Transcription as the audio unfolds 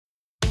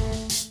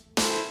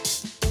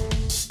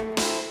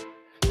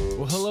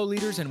Well, hello,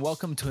 leaders, and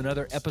welcome to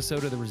another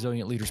episode of the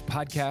Resilient Leaders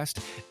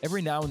Podcast.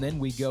 Every now and then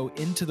we go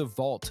into the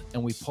vault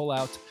and we pull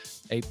out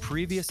a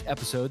previous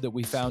episode that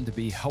we found to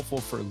be helpful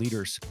for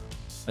leaders,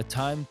 a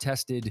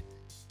time-tested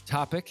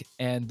topic.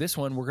 And this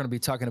one, we're going to be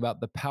talking about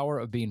the power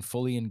of being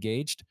fully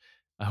engaged.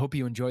 I hope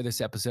you enjoy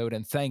this episode,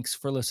 and thanks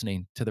for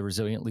listening to the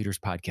Resilient Leaders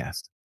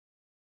Podcast.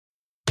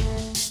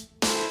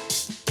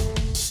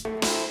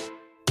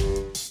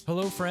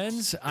 Hello,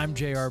 friends. I'm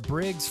J.R.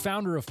 Briggs,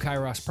 founder of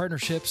Kairos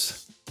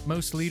Partnerships.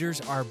 Most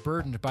leaders are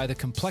burdened by the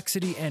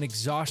complexity and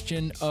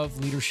exhaustion of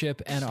leadership,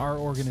 and our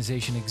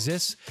organization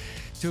exists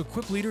to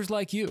equip leaders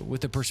like you with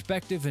the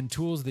perspective and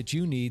tools that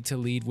you need to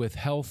lead with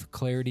health,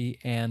 clarity,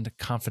 and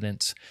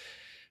confidence.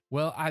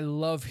 Well, I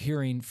love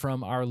hearing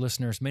from our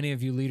listeners. Many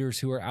of you leaders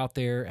who are out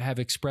there have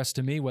expressed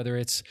to me, whether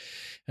it's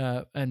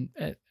a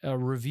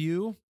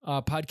review,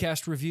 a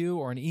podcast review,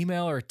 or an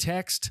email or a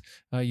text.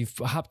 You've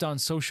hopped on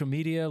social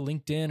media,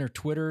 LinkedIn or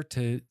Twitter,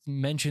 to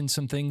mention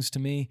some things to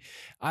me.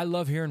 I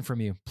love hearing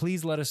from you.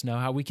 Please let us know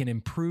how we can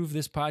improve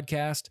this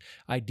podcast,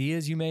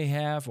 ideas you may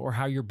have, or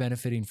how you're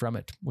benefiting from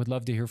it. Would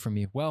love to hear from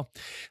you. Well,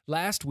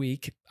 last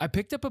week, I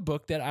picked up a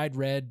book that I'd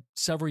read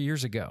several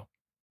years ago,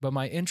 but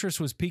my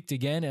interest was piqued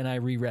again and I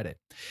reread it.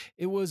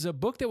 It was a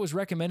book that was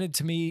recommended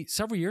to me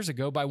several years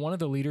ago by one of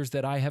the leaders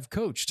that I have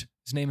coached.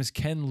 His name is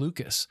Ken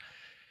Lucas.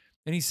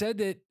 And he said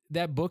that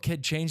that book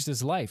had changed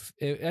his life.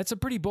 That's a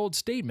pretty bold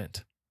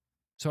statement.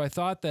 So I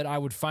thought that I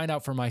would find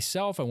out for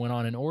myself. I went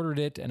on and ordered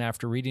it. And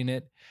after reading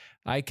it,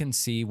 I can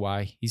see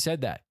why he said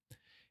that.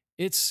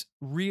 It's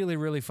really,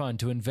 really fun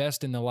to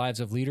invest in the lives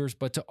of leaders,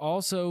 but to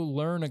also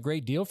learn a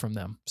great deal from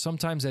them.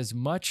 Sometimes as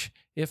much,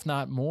 if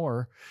not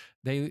more,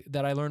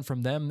 that I learn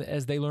from them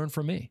as they learn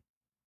from me.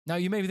 Now,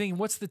 you may be thinking,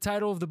 what's the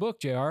title of the book,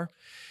 JR?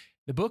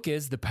 The book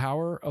is The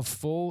Power of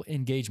Full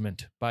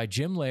Engagement by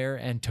Jim Loehr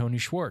and Tony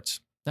Schwartz.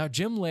 Now,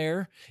 Jim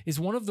Loehr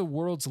is one of the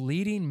world's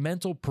leading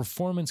mental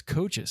performance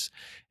coaches,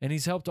 and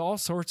he's helped all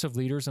sorts of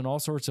leaders in all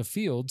sorts of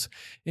fields,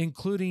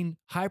 including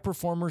high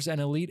performers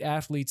and elite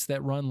athletes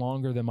that run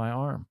longer than my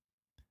arm.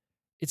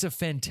 It's a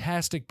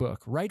fantastic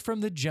book, right from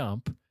the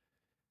jump,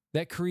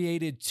 that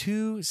created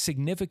two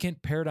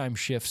significant paradigm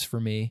shifts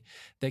for me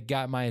that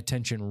got my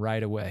attention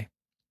right away.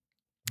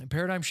 And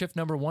paradigm shift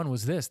number one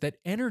was this, that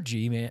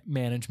energy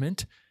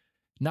management,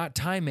 not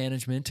time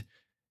management,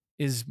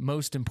 is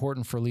most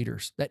important for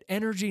leaders. That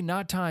energy,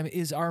 not time,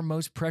 is our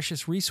most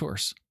precious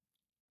resource.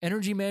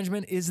 Energy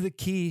management is the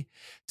key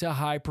to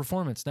high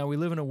performance. Now, we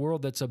live in a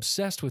world that's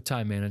obsessed with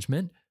time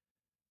management.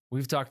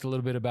 We've talked a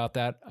little bit about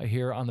that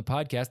here on the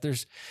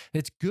podcast.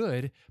 It's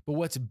good, but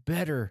what's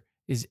better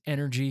is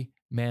energy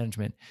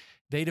management.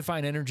 They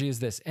define energy as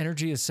this.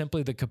 Energy is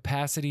simply the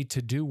capacity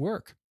to do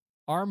work.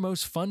 Our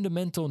most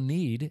fundamental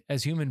need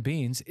as human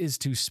beings is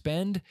to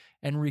spend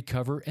and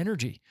recover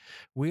energy.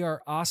 We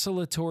are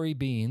oscillatory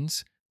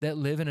beings that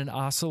live in an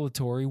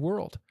oscillatory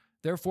world.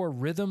 Therefore,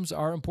 rhythms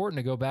are important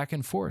to go back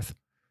and forth.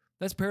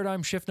 That's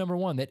paradigm shift number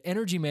one, that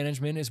energy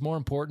management is more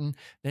important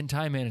than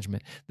time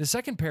management. The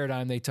second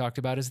paradigm they talked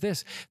about is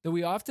this, that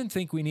we often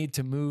think we need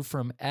to move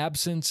from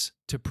absence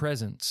to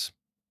presence.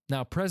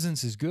 Now,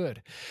 presence is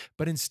good,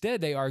 but instead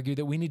they argue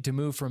that we need to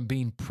move from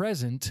being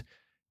present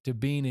to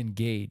being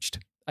engaged.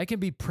 I can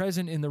be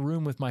present in the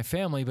room with my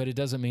family, but it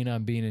doesn't mean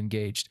I'm being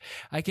engaged.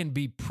 I can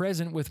be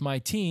present with my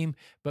team,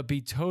 but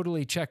be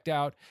totally checked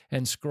out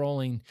and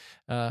scrolling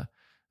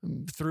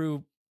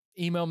through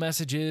email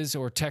messages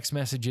or text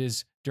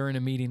messages during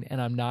a meeting,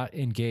 and I'm not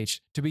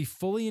engaged. To be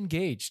fully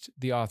engaged,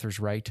 the authors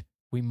write,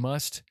 we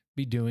must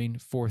be doing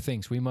four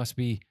things. We must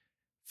be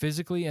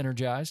physically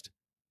energized,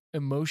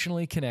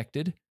 emotionally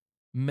connected,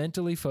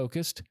 mentally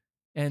focused,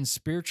 and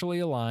spiritually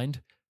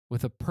aligned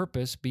with a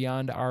purpose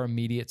beyond our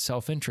immediate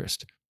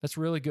self-interest. That's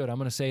really good. I'm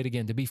going to say it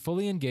again. To be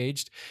fully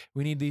engaged,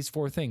 we need these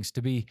four things: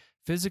 to be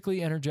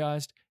physically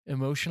energized,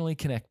 emotionally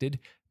connected,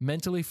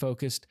 mentally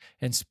focused,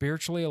 and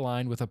spiritually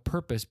aligned with a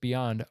purpose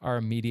beyond our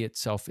immediate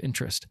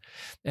self-interest.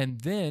 And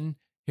then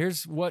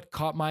here's what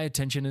caught my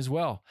attention as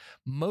well.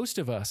 Most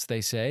of us,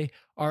 they say,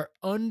 are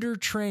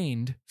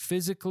undertrained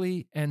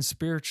physically and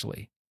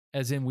spiritually,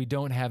 as in we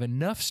don't have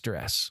enough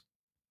stress,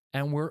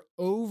 and we're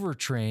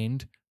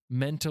overtrained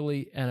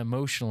mentally and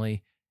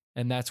emotionally,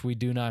 and that's we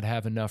do not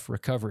have enough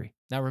recovery.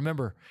 Now,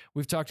 remember,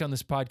 we've talked on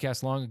this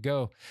podcast long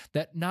ago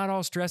that not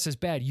all stress is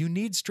bad. You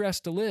need stress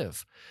to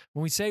live.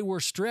 When we say we're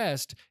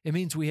stressed, it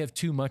means we have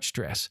too much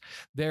stress.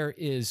 There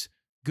is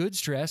good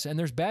stress and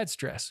there's bad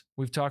stress.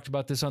 We've talked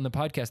about this on the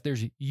podcast.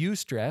 There's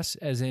eustress,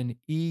 as in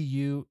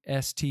eustress,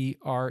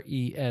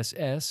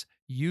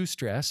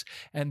 eustress,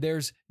 and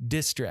there's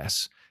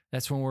distress.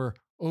 That's when we're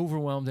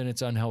overwhelmed and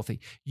it's unhealthy.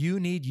 You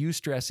need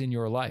eustress in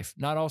your life.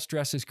 Not all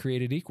stress is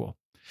created equal.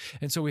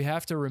 And so we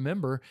have to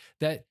remember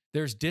that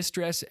there's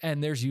distress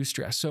and there's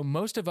eustress. So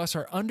most of us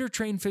are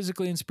undertrained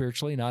physically and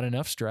spiritually, not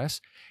enough stress,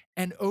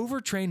 and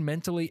overtrained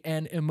mentally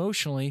and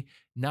emotionally,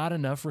 not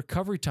enough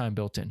recovery time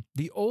built in.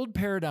 The old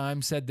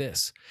paradigm said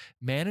this: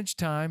 manage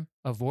time,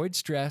 avoid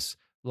stress,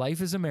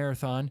 life is a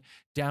marathon,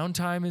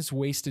 downtime is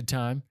wasted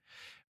time,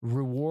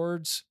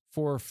 rewards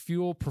for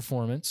fuel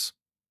performance,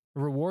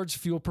 Rewards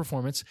fuel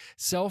performance,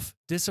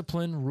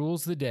 self-discipline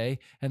rules the day,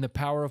 and the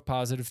power of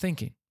positive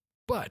thinking.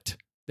 But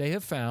they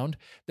have found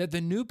that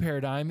the new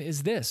paradigm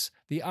is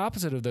the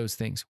opposite of those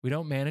things. We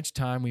don't manage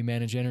time, we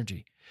manage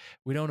energy.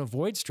 We don't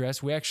avoid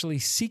stress, we actually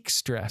seek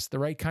stress, the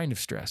right kind of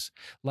stress.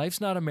 Life's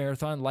not a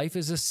marathon, life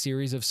is a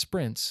series of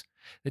sprints.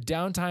 The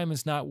downtime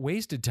is not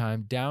wasted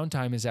time.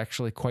 Downtime is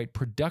actually quite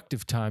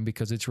productive time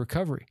because it's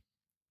recovery.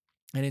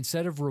 And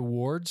instead of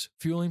rewards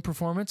fueling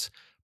performance,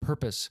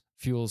 purpose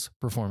fuels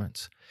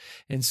performance.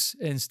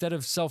 Instead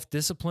of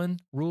self-discipline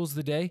rules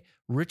the day,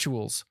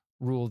 rituals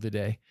rule the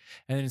day.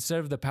 And instead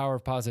of the power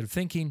of positive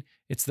thinking,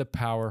 it's the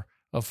power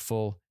of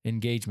full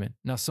engagement.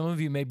 Now, some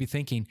of you may be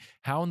thinking,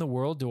 how in the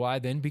world do I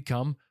then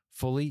become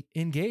fully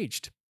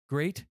engaged?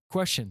 Great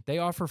question. They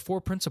offer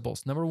 4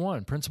 principles.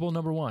 Principle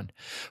number one,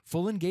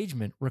 full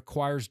engagement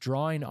requires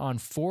drawing on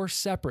 4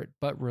 separate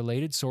but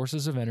related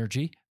sources of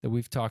energy that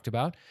we've talked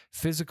about: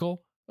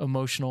 physical,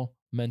 emotional,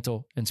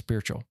 mental, and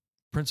spiritual.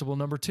 Principle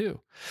number 2,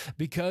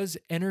 because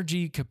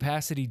energy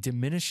capacity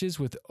diminishes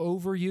with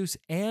overuse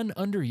and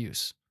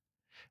underuse,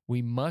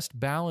 we must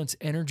balance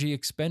energy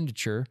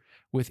expenditure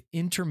with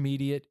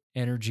intermediate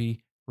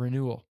energy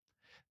renewal.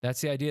 That's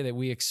the idea that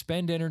we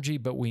expend energy,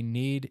 but we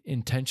need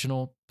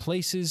intentional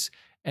places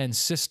and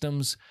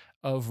systems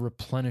of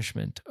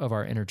replenishment of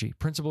our energy.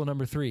 Principle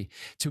number 3,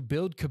 to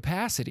build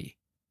capacity,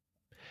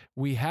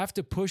 we have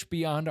to push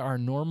beyond our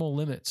normal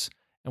limits,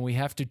 and we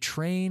have to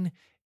train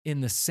in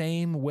the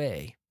same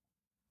way,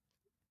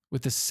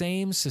 with the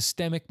same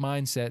systemic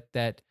mindset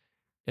that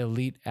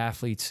elite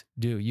athletes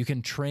do. You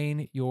can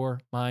train your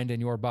mind and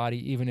your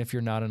body even if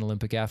you're not an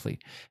Olympic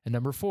athlete. And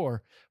number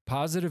 4,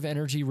 positive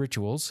energy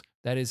rituals,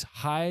 that is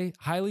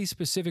highly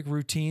specific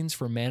routines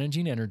for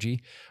managing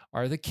energy,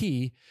 are the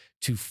key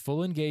to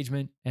full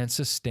engagement and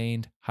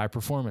sustained high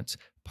performance.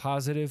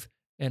 Positive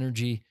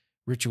energy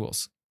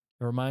rituals.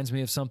 It reminds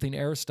me of something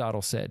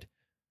Aristotle said: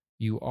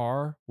 you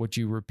are what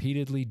you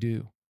repeatedly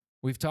do.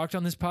 We've talked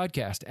on this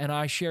podcast, and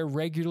I share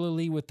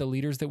regularly with the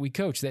leaders that we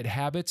coach, that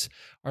habits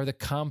are the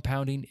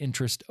compounding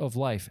interest of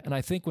life. And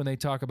I think when they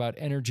talk about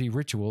energy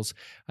rituals,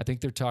 I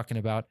think they're talking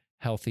about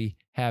healthy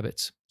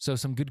habits. So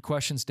some good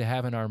questions to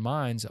have in our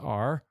minds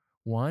are: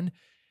 1,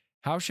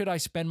 how should I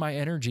spend my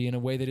energy in a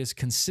way that is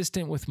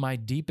consistent with my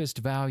deepest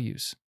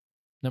values?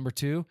 Number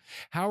 2,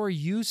 how are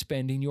you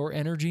spending your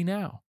energy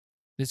now?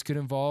 This could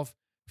involve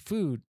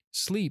food,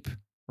 sleep,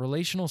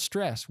 relational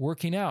stress,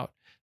 working out,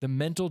 the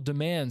mental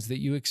demands that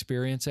you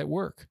experience at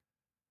work.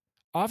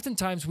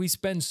 Oftentimes, we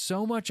spend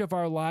so much of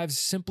our lives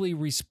simply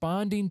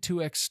responding to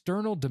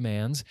external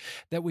demands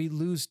that we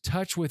lose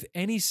touch with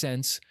any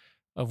sense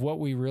of what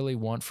we really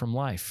want from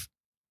life.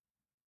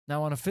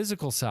 Now, on a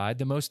physical side,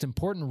 the most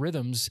important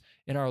rhythms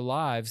in our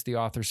lives, the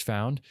authors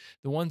found,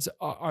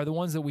 are the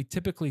ones that we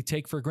typically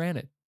take for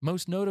granted,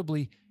 most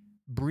notably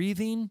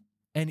breathing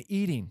and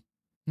eating.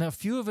 Now,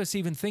 few of us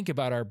even think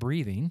about our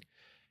breathing,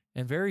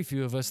 and very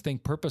few of us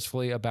think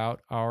purposefully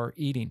about our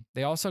eating.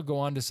 They also go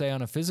on to say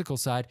on a physical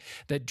side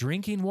that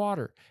drinking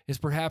water is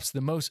perhaps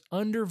the most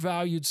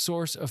undervalued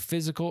source of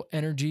physical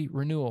energy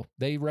renewal.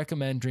 They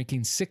recommend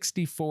drinking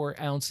 64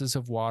 ounces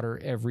of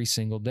water every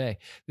single day.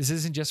 This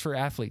isn't just for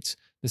athletes.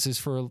 This is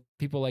for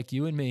people like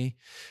you and me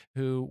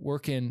who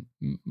work in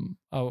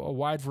a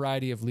wide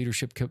variety of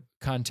leadership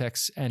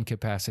contexts and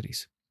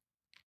capacities.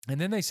 And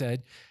then they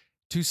said,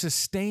 to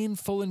sustain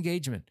full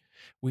engagement,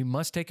 we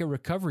must take a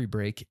recovery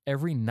break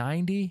every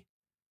 90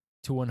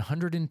 to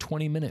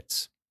 120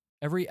 minutes.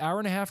 Every hour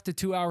and a half to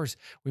 2 hours,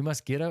 we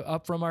must get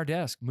up from our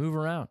desk, move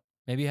around,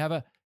 maybe have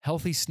a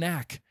healthy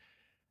snack.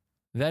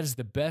 That is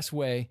the best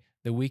way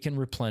that we can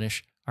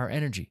replenish our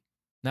energy.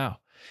 Now,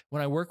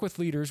 when I work with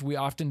leaders, we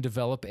often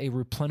develop a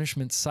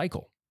replenishment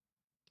cycle.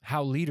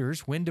 How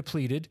leaders, when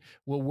depleted,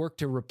 will work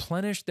to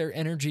replenish their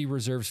energy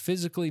reserves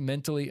physically,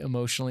 mentally,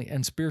 emotionally,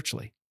 and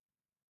spiritually.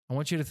 I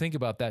want you to think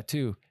about that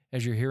too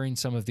as you're hearing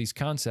some of these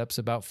concepts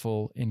about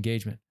full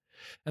engagement.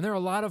 And there are a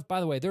lot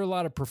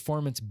of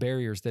performance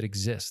barriers that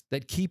exist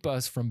that keep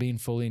us from being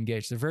fully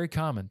engaged. They're very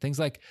common. Things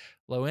like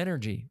low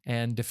energy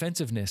and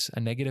defensiveness,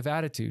 a negative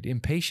attitude,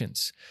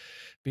 impatience,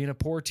 being a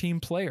poor team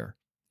player,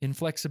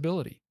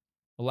 inflexibility,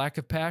 a lack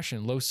of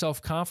passion, low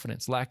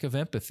self-confidence, lack of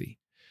empathy,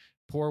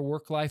 poor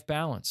work-life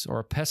balance, or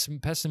a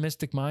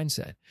pessimistic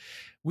mindset.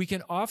 We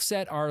can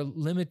offset our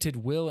limited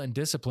will and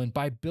discipline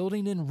by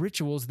building in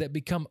rituals that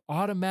become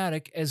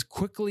automatic as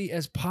quickly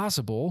as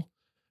possible,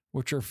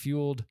 which are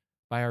fueled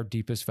by our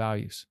deepest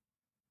values.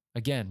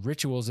 Again,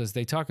 rituals, as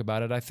they talk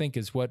about it, I think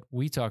is what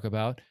we talk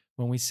about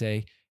when we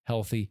say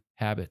healthy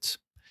habits.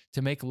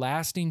 To make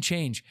lasting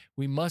change,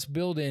 we must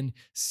build in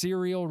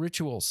serial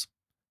rituals,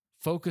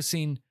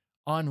 focusing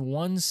on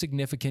one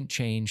significant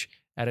change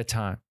at a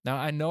time. Now,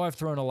 I know I've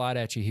thrown a lot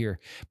at you here.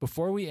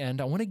 Before we end,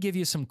 I want to give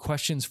you some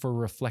questions for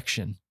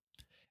reflection.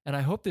 And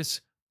I hope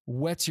this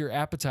whets your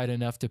appetite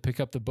enough to pick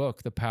up the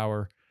book, The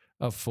Power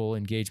of Full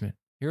Engagement.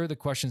 Here are the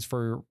questions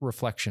for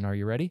reflection. Are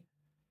you ready?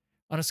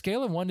 On a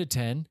scale of 1 to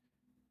 10,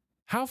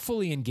 how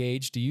fully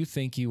engaged do you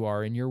think you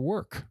are in your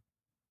work?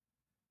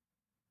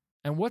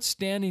 And what's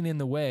standing in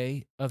the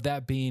way of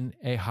that being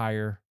a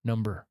higher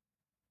number?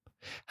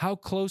 How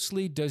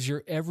closely does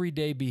your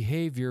everyday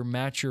behavior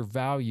match your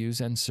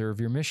values and serve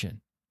your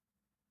mission?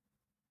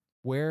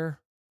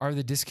 Where are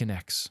the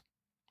disconnects?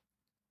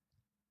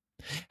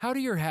 How do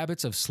your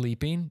habits of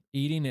sleeping,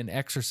 eating, and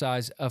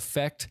exercise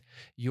affect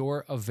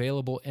your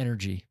available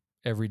energy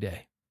every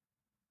day?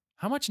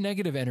 How much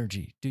negative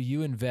energy do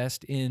you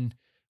invest in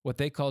what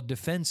they call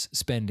defense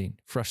spending,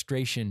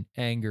 frustration,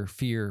 anger,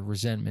 fear,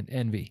 resentment,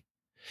 envy,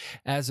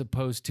 as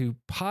opposed to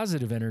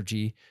positive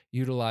energy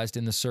utilized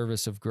in the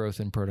service of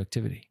growth and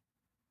productivity?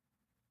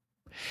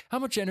 How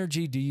much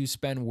energy do you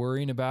spend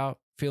worrying about,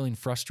 feeling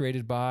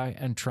frustrated by,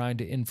 and trying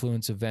to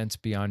influence events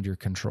beyond your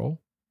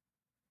control?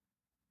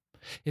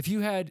 If you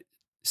had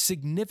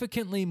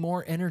significantly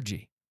more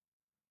energy,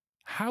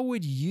 how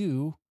would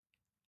you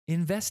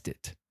invest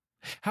it?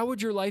 How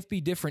would your life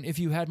be different if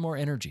you had more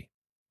energy?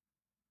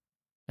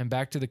 And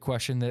back to the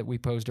question that we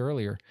posed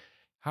earlier,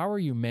 how are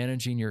you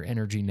managing your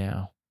energy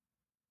now?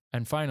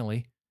 And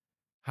finally,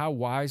 how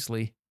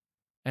wisely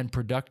and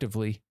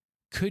productively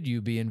could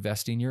you be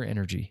investing your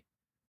energy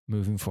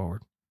moving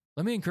forward?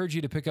 Let me encourage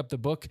you to pick up the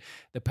book,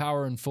 The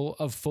Power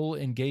of Full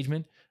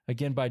Engagement,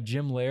 again by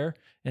Jim Loehr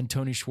and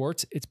Tony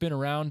Schwartz. It's been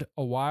around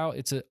a while.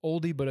 It's an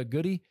oldie but a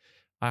goodie.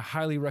 I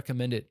highly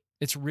recommend it.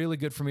 It's really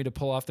good for me to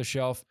pull off the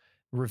shelf,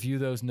 review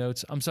those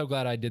notes. I'm so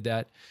glad I did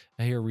that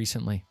here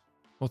recently.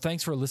 Well,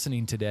 thanks for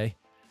listening today.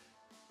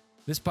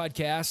 This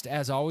podcast,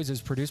 as always,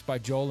 is produced by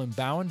Joel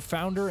Bowen,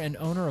 founder and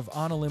owner of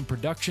On a Limb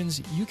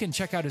Productions. You can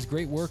check out his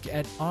great work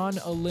at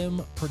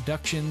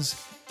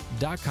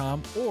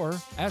onalimbproductions.com, or,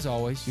 as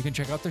always, you can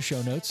check out the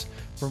show notes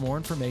for more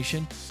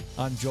information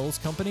on Joel's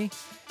company,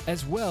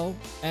 as well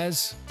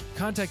as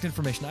contact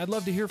information. I'd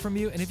love to hear from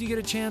you, and if you get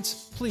a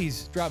chance,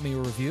 please drop me a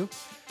review,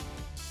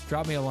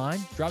 drop me a line,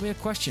 drop me a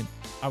question.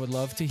 I would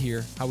love to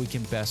hear how we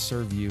can best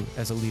serve you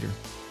as a leader.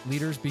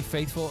 Leaders, be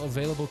faithful,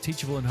 available,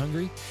 teachable, and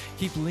hungry.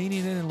 Keep leaning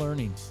in and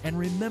learning. And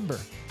remember,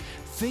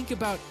 think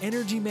about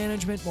energy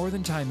management more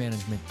than time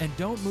management. And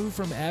don't move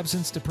from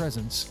absence to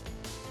presence,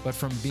 but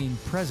from being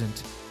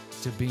present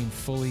to being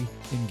fully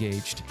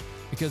engaged.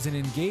 Because an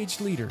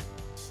engaged leader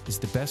is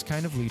the best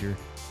kind of leader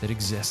that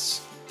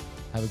exists.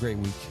 Have a great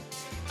week.